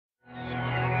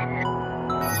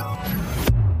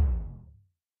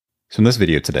So in this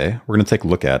video today, we're going to take a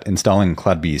look at installing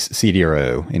CloudBees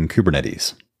CDRO in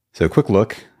Kubernetes. So a quick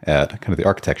look at kind of the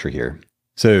architecture here.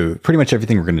 So pretty much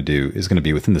everything we're going to do is going to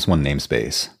be within this one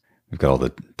namespace. We've got all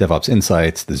the DevOps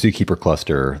insights, the Zookeeper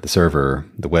cluster, the server,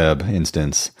 the web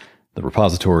instance, the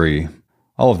repository.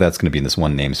 All of that's going to be in this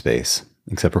one namespace,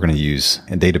 except we're going to use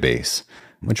a database,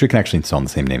 which we can actually install in the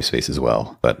same namespace as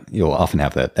well, but you'll often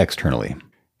have that externally.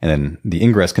 And then the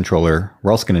ingress controller,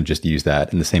 we're also going to just use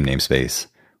that in the same namespace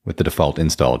with the default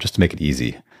install just to make it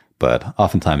easy. But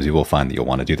oftentimes you will find that you'll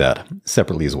want to do that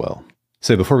separately as well.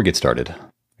 So before we get started,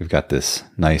 we've got this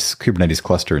nice Kubernetes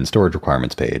cluster and storage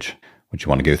requirements page, which you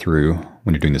want to go through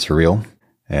when you're doing this for real.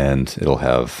 And it'll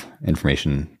have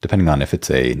information depending on if it's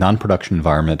a non-production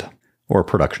environment or a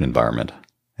production environment.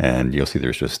 And you'll see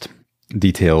there's just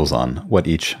details on what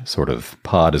each sort of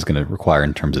pod is going to require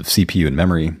in terms of CPU and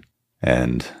memory.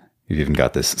 And you've even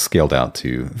got this scaled out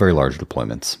to very large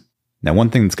deployments. Now,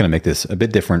 one thing that's going to make this a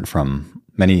bit different from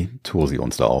many tools you'll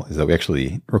install is that we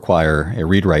actually require a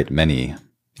read-write-many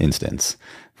instance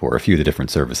for a few of the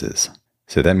different services.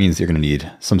 So that means you're going to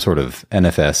need some sort of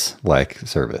NFS-like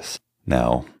service.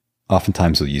 Now,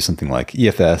 oftentimes you'll use something like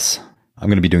EFS. I'm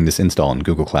going to be doing this install in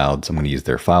Google Cloud, so I'm going to use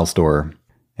their file store.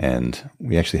 And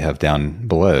we actually have down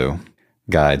below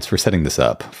guides for setting this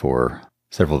up for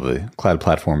several of the cloud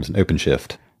platforms and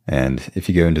OpenShift. And if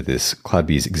you go into this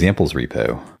CloudBees examples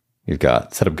repo, we've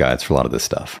got setup guides for a lot of this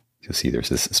stuff. You'll see there's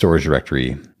this storage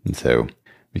directory. And so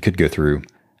we could go through.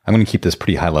 I'm going to keep this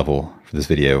pretty high level for this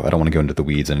video. I don't want to go into the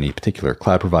weeds on any particular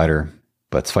cloud provider,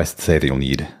 but suffice to say that you'll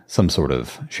need some sort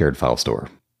of shared file store.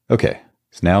 Okay,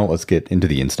 so now let's get into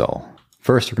the install.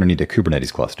 First, we're going to need a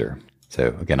Kubernetes cluster.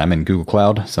 So again, I'm in Google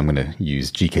Cloud, so I'm going to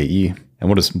use GKE, and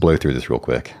we'll just blow through this real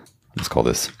quick. Let's call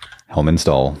this Helm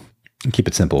install and keep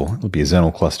it simple. It'll be a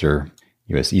zonal cluster,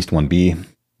 US East 1B.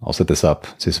 I'll set this up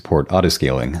to support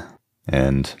auto-scaling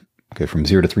and go from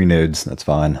 0 to 3 nodes. That's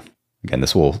fine. Again,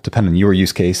 this will depend on your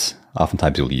use case.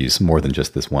 Oftentimes you'll use more than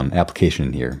just this one application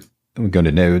in here. When we go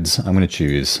into nodes, I'm going to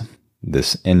choose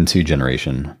this N2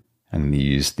 generation. I'm going to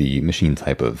use the machine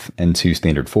type of N2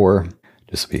 standard 4,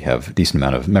 just so we have a decent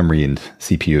amount of memory and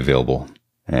CPU available.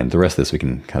 And the rest of this we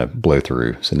can kind of blow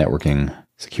through. So networking,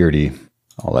 security,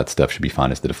 all that stuff should be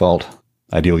fine as the default.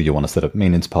 Ideally, you'll want to set up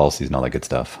maintenance policies and all that good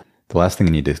stuff. The last thing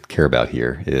you need to care about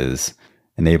here is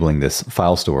enabling this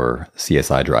file store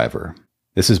CSI driver.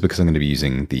 This is because I'm going to be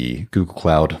using the Google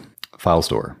Cloud file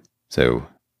store. So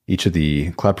each of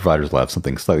the cloud providers will have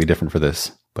something slightly different for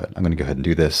this, but I'm going to go ahead and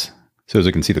do this. So as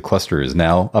you can see, the cluster is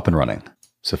now up and running.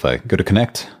 So if I go to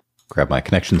connect, grab my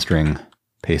connection string,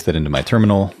 paste that into my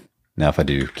terminal. Now if I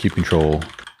do kube control,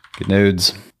 get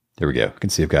nodes, there we go. You can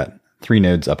see I've got 3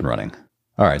 nodes up and running.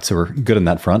 All right, so we're good on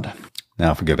that front.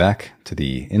 Now if we go back to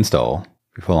the install,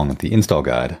 we follow along with the install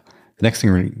guide, the next thing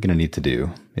we're going to need to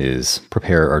do is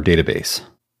prepare our database.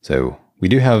 So we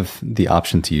do have the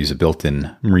option to use a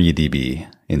built-in MariaDB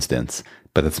instance,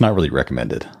 but that's not really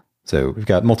recommended. So we've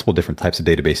got multiple different types of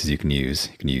databases you can use.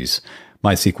 You can use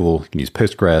MySQL, you can use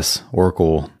Postgres,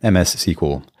 Oracle, MS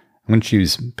SQL. I'm going to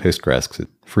choose Postgres because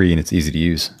it's free and it's easy to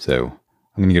use. So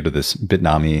I'm going to go to this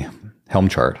Bitnami Helm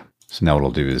chart. So now what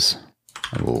I'll do is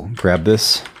I will grab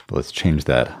this. Let's change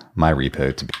that my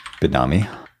repo to Bitnami.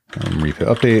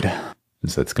 Repo update. And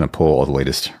so that's going to pull all the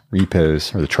latest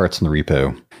repos or the charts in the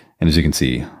repo. And as you can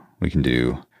see, we can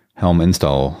do Helm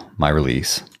install my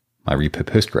release, my repo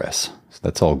Postgres. So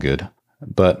that's all good.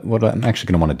 But what I'm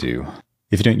actually going to want to do,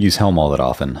 if you don't use Helm all that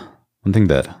often, one thing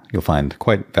that you'll find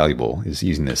quite valuable is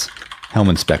using this Helm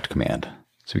inspect command.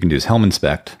 So we can do is Helm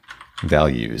inspect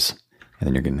values, and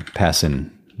then you're going to pass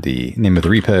in the name of the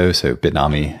repo, so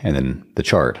Bitnami, and then the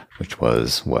chart, which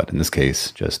was what, in this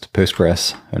case, just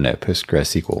Postgres, or no,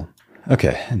 Postgres SQL.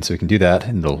 Okay, and so we can do that,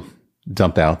 and it'll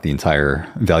dump out the entire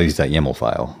values.yaml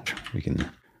file. We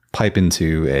can pipe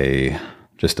into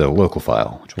just a local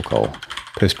file, which we'll call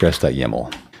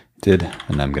postgres.yaml. Did,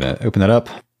 and I'm going to open that up,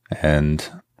 and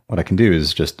what I can do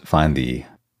is just find the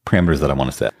parameters that I want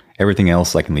to set. Everything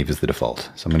else I can leave as the default.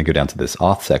 So I'm going to go down to this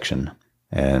auth section,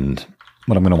 and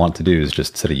what I'm going to want to do is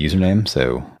just set a username.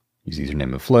 So use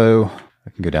username of Flow. I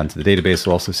can go down to the database.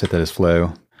 I'll also set that as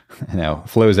Flow. Now,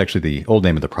 Flow is actually the old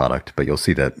name of the product, but you'll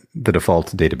see that the default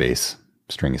database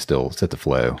string is still set to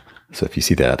Flow. So if you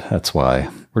see that, that's why.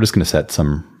 We're just going to set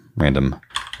some random,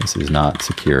 this is not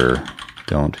secure,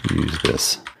 don't use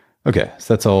this. Okay,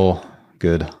 so that's all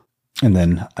good. And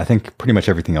then I think pretty much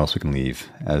everything else we can leave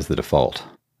as the default.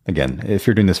 Again, if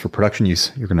you're doing this for production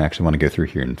use, you're going to actually want to go through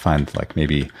here and find, like,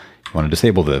 maybe you want to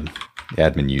disable the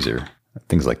admin user,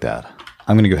 things like that.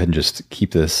 I'm going to go ahead and just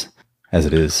keep this as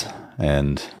it is,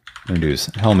 and I'm going to do is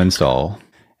Helm install,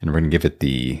 and we're going to give it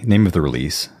the name of the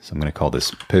release. So I'm going to call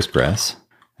this Postgres,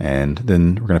 and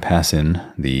then we're going to pass in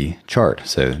the chart.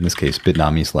 So in this case,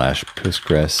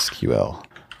 bitnami/PostgreSQL.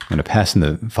 I'm going to pass in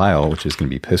the file, which is going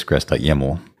to be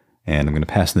postgres.yaml, and I'm going to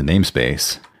pass in the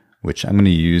namespace, which I'm going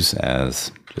to use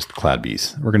as just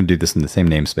CloudBees. We're going to do this in the same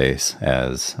namespace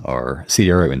as our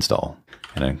CDRO install.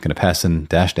 And I'm going to pass in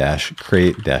 --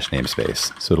 create -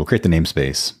 namespace. So it'll create the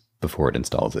namespace before it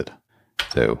installs it.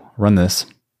 So run this.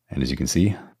 And as you can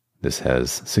see, this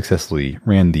has successfully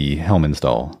ran the Helm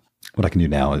install. What I can do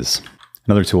now is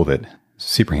another tool that is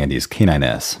super handy is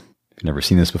K9S. If you've never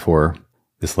seen this before,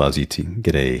 this allows you to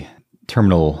get a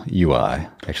terminal UI,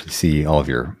 actually see all of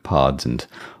your pods and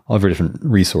all of your different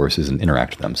resources and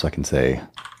interact with them. So I can say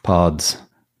pods,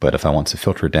 but if I want to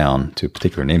filter it down to a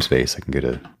particular namespace, I can go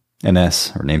to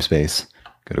NS or namespace,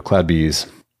 go to CloudBees,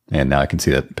 and now I can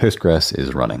see that Postgres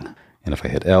is running. And if I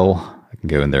hit L, I can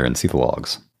go in there and see the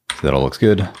logs. So that all looks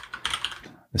good.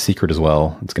 The secret as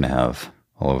well, it's going to have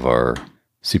all of our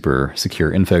super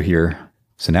secure info here.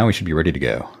 So now we should be ready to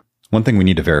go. One thing we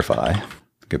need to verify,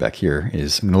 go back here,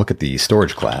 is I'm going to look at the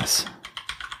storage class.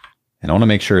 And I want to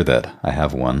make sure that I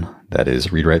have one that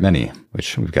is read-write many,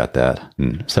 which we've got that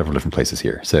in several different places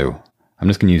here. So I'm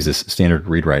just going to use this standard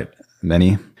read-write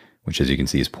many, which as you can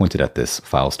see is pointed at this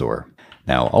file store.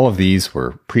 Now, all of these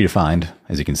were predefined.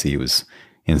 As you can see, it was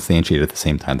instantiated at the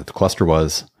same time that the cluster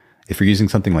was. If you're using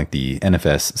something like the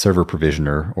NFS server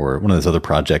provisioner or one of those other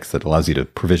projects that allows you to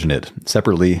provision it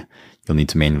separately, you'll need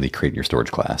to manually create your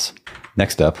storage class.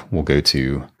 Next up, we'll go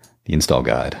to the install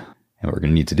guide. And what we're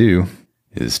going to need to do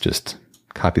is just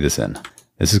copy this in.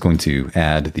 This is going to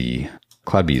add the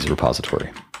CloudBees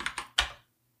repository.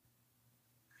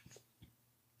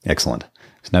 Excellent.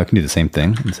 So now we can do the same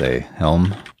thing and say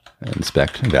Helm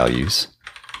inspect values,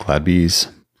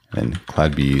 CloudBees, and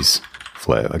CloudBees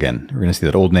flow. Again, we're going to see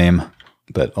that old name,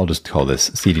 but I'll just call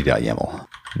this cd.yaml.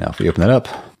 Now, if we open that up,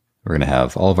 we're going to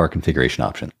have all of our configuration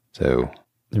options. So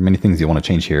there are many things you want to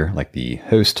change here, like the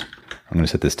host. I'm going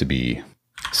to set this to be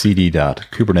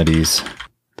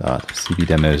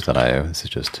cd.kubernetes.cbdemos.io. This is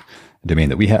just a domain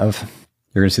that we have.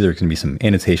 You're going to see there's going to be some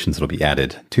annotations that will be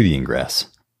added to the ingress.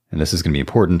 And this is going to be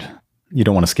important. You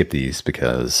don't want to skip these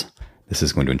because this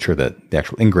is going to ensure that the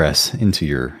actual ingress into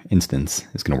your instance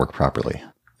is going to work properly.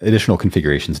 Additional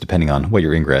configurations, depending on what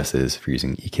your ingress is, if you're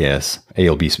using EKS,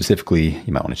 ALB specifically,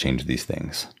 you might want to change these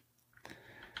things.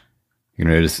 You're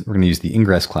going to notice we're going to use the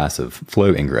ingress class of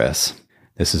flow ingress.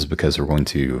 This is because we're going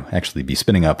to actually be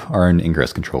spinning up our own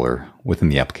ingress controller within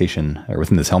the application or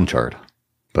within this Helm chart.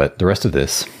 But the rest of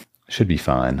this should be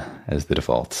fine as the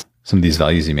defaults. Some of these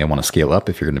values you may want to scale up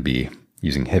if you're going to be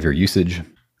using heavier usage.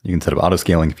 You can set up auto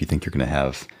scaling if you think you're going to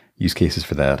have use cases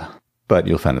for that. But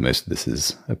you'll find that most of this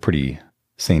is a pretty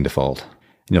sane default.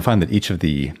 And you'll find that each of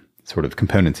the sort of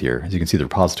components here, as you can see the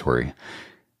repository,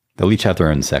 they'll each have their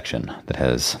own section that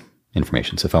has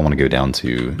information. So if I want to go down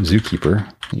to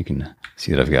Zookeeper, you can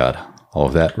see that I've got all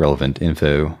of that relevant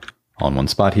info on one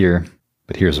spot here.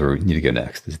 But here's where we need to go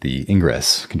next, is the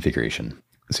ingress configuration.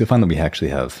 So you'll find that we actually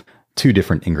have two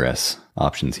different ingress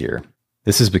options here.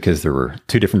 This is because there were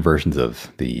two different versions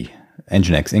of the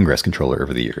Nginx ingress controller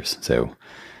over the years. So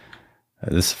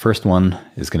this first one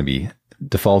is going to be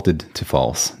defaulted to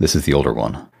false. This is the older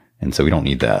one. And so we don't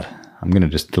need that. I'm going to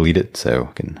just delete it so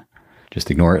I can just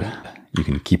ignore it. You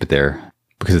can keep it there.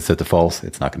 Because it's set to false,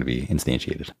 it's not going to be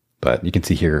instantiated. But you can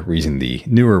see here we're using the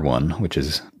newer one, which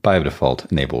is by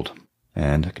default enabled.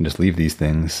 And I can just leave these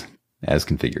things as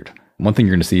configured. One thing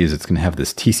you're going to see is it's going to have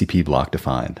this TCP block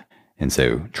defined. And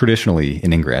so traditionally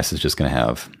an ingress is just going to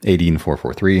have 80 and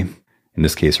 443. In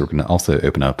this case, we're going to also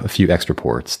open up a few extra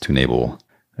ports to enable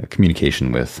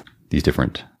communication with these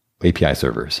different API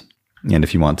servers. And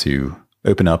if you want to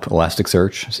open up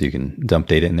Elasticsearch so you can dump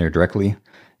data in there directly,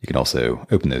 you can also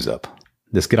open those up.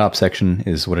 This GitOps section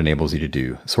is what enables you to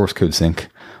do source code sync.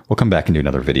 We'll come back and do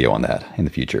another video on that in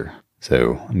the future.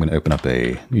 So I'm going to open up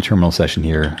a new terminal session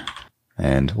here,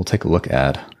 and we'll take a look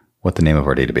at what the name of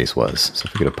our database was. So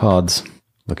if we go to pods,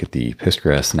 look at the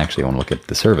Postgres, and actually I want to look at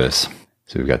the service.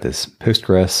 So we've got this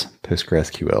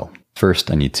PostgreSQL. First,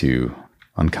 I need to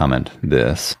uncomment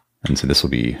this. And so this will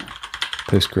be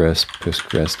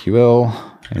PostgreSQL.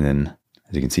 And then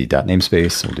as you can see,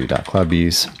 .namespace, we'll do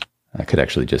 .cloudbees. I could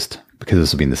actually just, because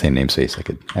this will be in the same namespace, I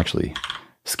could actually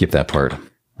skip that part. Let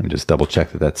me just double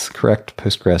check that that's correct.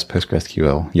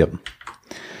 PostgreSQL, yep.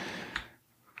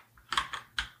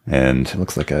 And it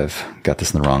looks like I've got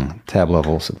this in the wrong tab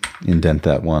level, so indent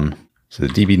that one. So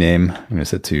the DB name, I'm going to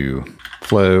set to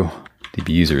flow. DB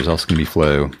user is also going to be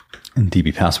flow. And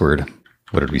DB password,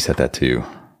 what did we set that to?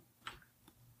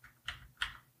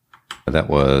 That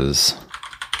was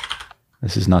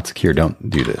This is not secure. Don't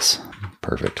do this.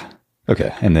 Perfect.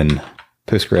 Okay, and then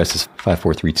Postgres is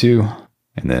 5432.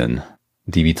 And then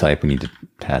DB type, we need to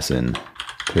pass in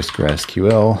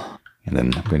PostgreSQL. And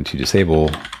then I'm going to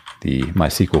disable the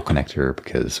MySQL connector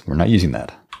because we're not using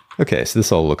that. Okay, so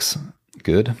this all looks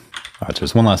good. All right, so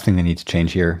there's one last thing I need to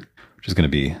change here, which is going to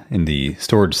be in the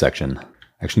storage section.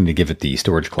 I actually need to give it the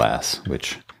storage class,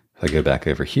 which if I go back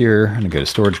over here and I go to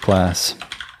storage class,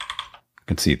 you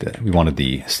can see that we wanted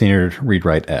the standard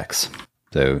read-write X.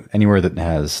 So anywhere that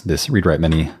has this read-write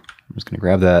many, I'm just going to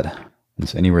grab that. And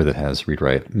so anywhere that has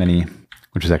read-write many,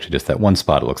 which is actually just that one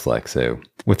spot it looks like. So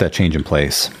with that change in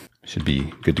place, it should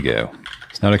be good to go.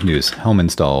 So now what I can do is Helm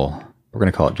install. We're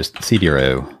going to call it just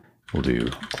CDRO. We'll do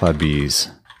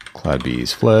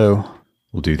CloudBees flow.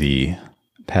 We'll do the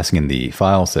passing in the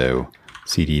file. So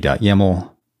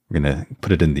cd.yaml. We're going to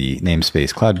put it in the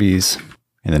namespace CloudBees.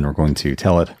 And then we're going to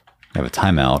tell it I have a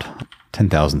timeout,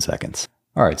 10,000 seconds.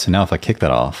 All right, so now if I kick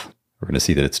that off, we're going to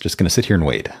see that it's just going to sit here and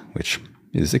wait, which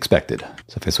is expected.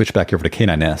 So if I switch back over to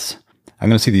K9S, I'm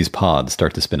going to see these pods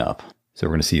start to spin up. So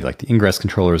we're going to see like the ingress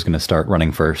controller is going to start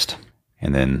running first,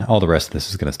 and then all the rest of this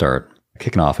is going to start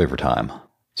kicking off over time.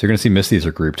 So you're going to see most of these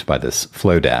are grouped by this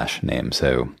flow dash name.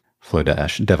 So flow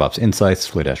dash DevOps Insights,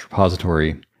 flow dash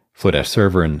repository, flow dash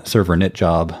server, and server init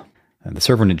job. And the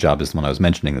server init job is the one I was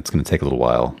mentioning that's going to take a little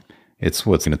while. It's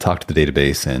what's going to talk to the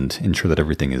database and ensure that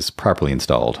everything is properly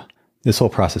installed. This whole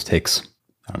process takes,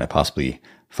 I don't know, possibly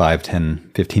 5, 10,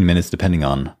 15 minutes, depending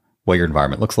on what your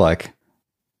environment looks like.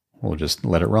 We'll just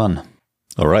let it run.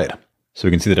 All right, so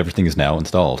we can see that everything is now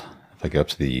installed. If I go up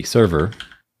to the server,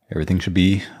 everything should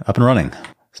be up and running.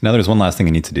 So now there's one last thing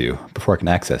I need to do before I can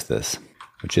access this,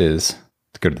 which is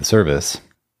to go to the service.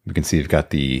 We can see we've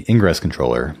got the ingress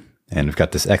controller, and we've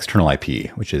got this external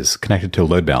IP, which is connected to a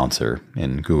load balancer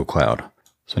in Google Cloud.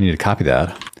 So I need to copy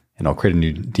that, and I'll create a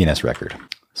new DNS record.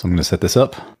 So I'm going to set this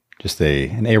up, just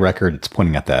an A record. It's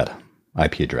pointing at that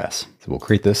IP address. So we'll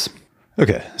create this.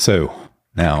 Okay, so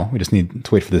now we just need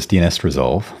to wait for this DNS to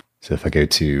resolve. So if I go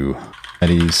to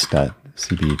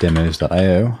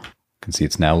kubernetes.cbdemos.io, you can see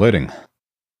it's now loading.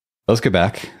 Let's go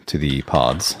back to the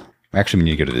pods. Actually, we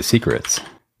need to go to the secrets,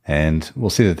 and we'll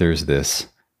see that there's this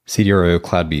CDRO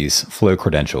CloudBees flow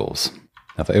credentials.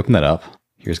 Now if I open that up,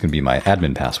 here's going to be my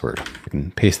admin password. I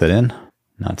can paste that in,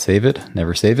 not save it,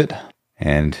 never save it.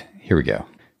 And here we go.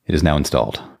 It is now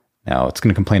installed. Now it's going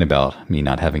to complain about me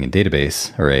not having a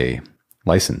database or a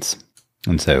license.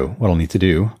 And so what I'll need to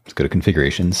do is go to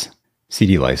configurations,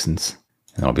 CD license,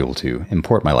 and I'll be able to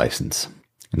import my license.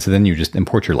 And so then you just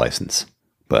import your license.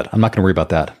 But I'm not going to worry about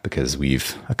that because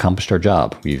we've accomplished our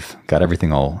job. We've got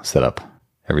everything all set up.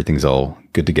 Everything's all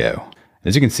good to go.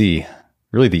 As you can see,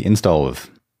 really the install of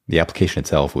the application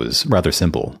itself was rather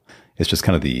simple. It's just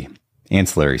kind of the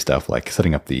ancillary stuff like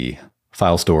setting up the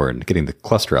file store and getting the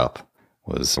cluster up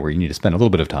was where you need to spend a little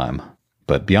bit of time.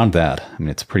 But beyond that, I mean,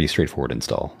 it's a pretty straightforward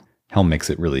install. Helm makes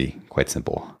it really quite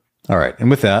simple. All right, and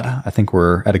with that, I think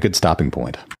we're at a good stopping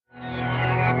point.